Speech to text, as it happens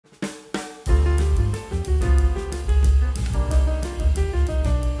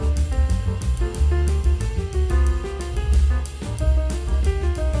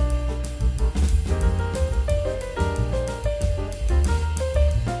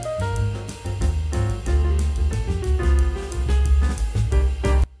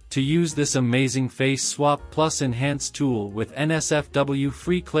To use this amazing Face Swap Plus Enhance tool with NSFW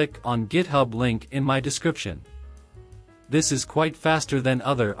free, click on GitHub link in my description. This is quite faster than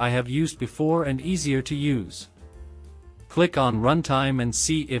other I have used before and easier to use. Click on Runtime and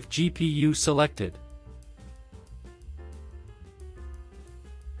see if GPU selected.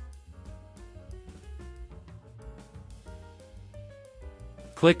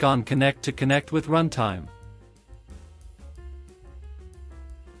 Click on Connect to connect with Runtime.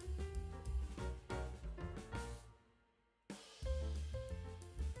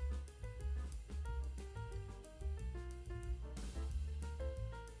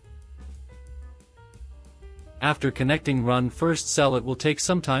 After connecting, run first cell. It will take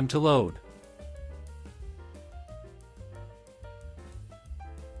some time to load.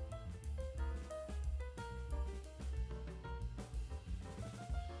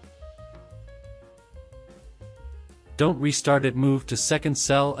 Don't restart it, move to second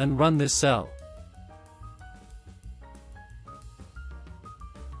cell and run this cell.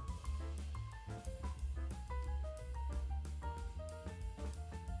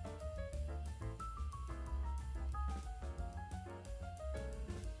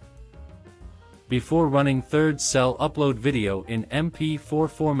 Before running third cell, upload video in MP4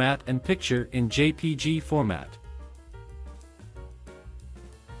 format and picture in JPG format.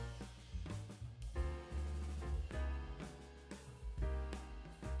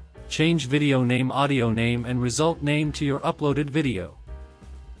 Change video name, audio name and result name to your uploaded video.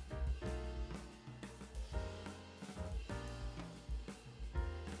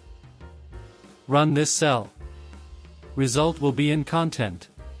 Run this cell. Result will be in content.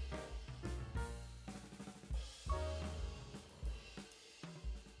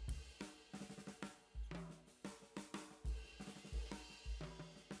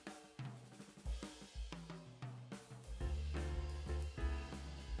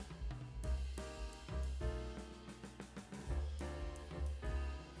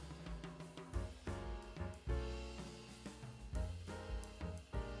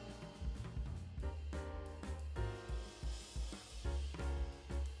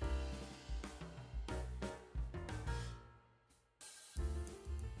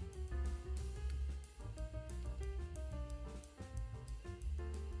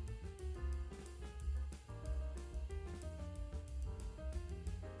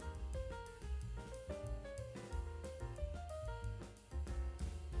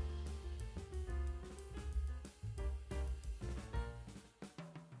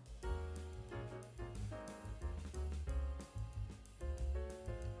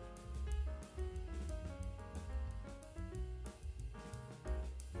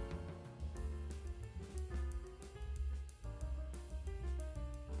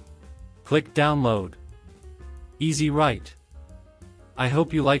 Click download. Easy, right? I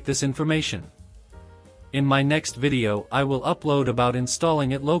hope you like this information. In my next video I will upload about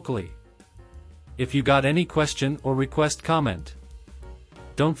installing it locally. If you got any question or request, comment.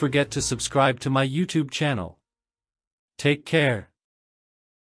 Don't forget to subscribe to my YouTube channel. Take care.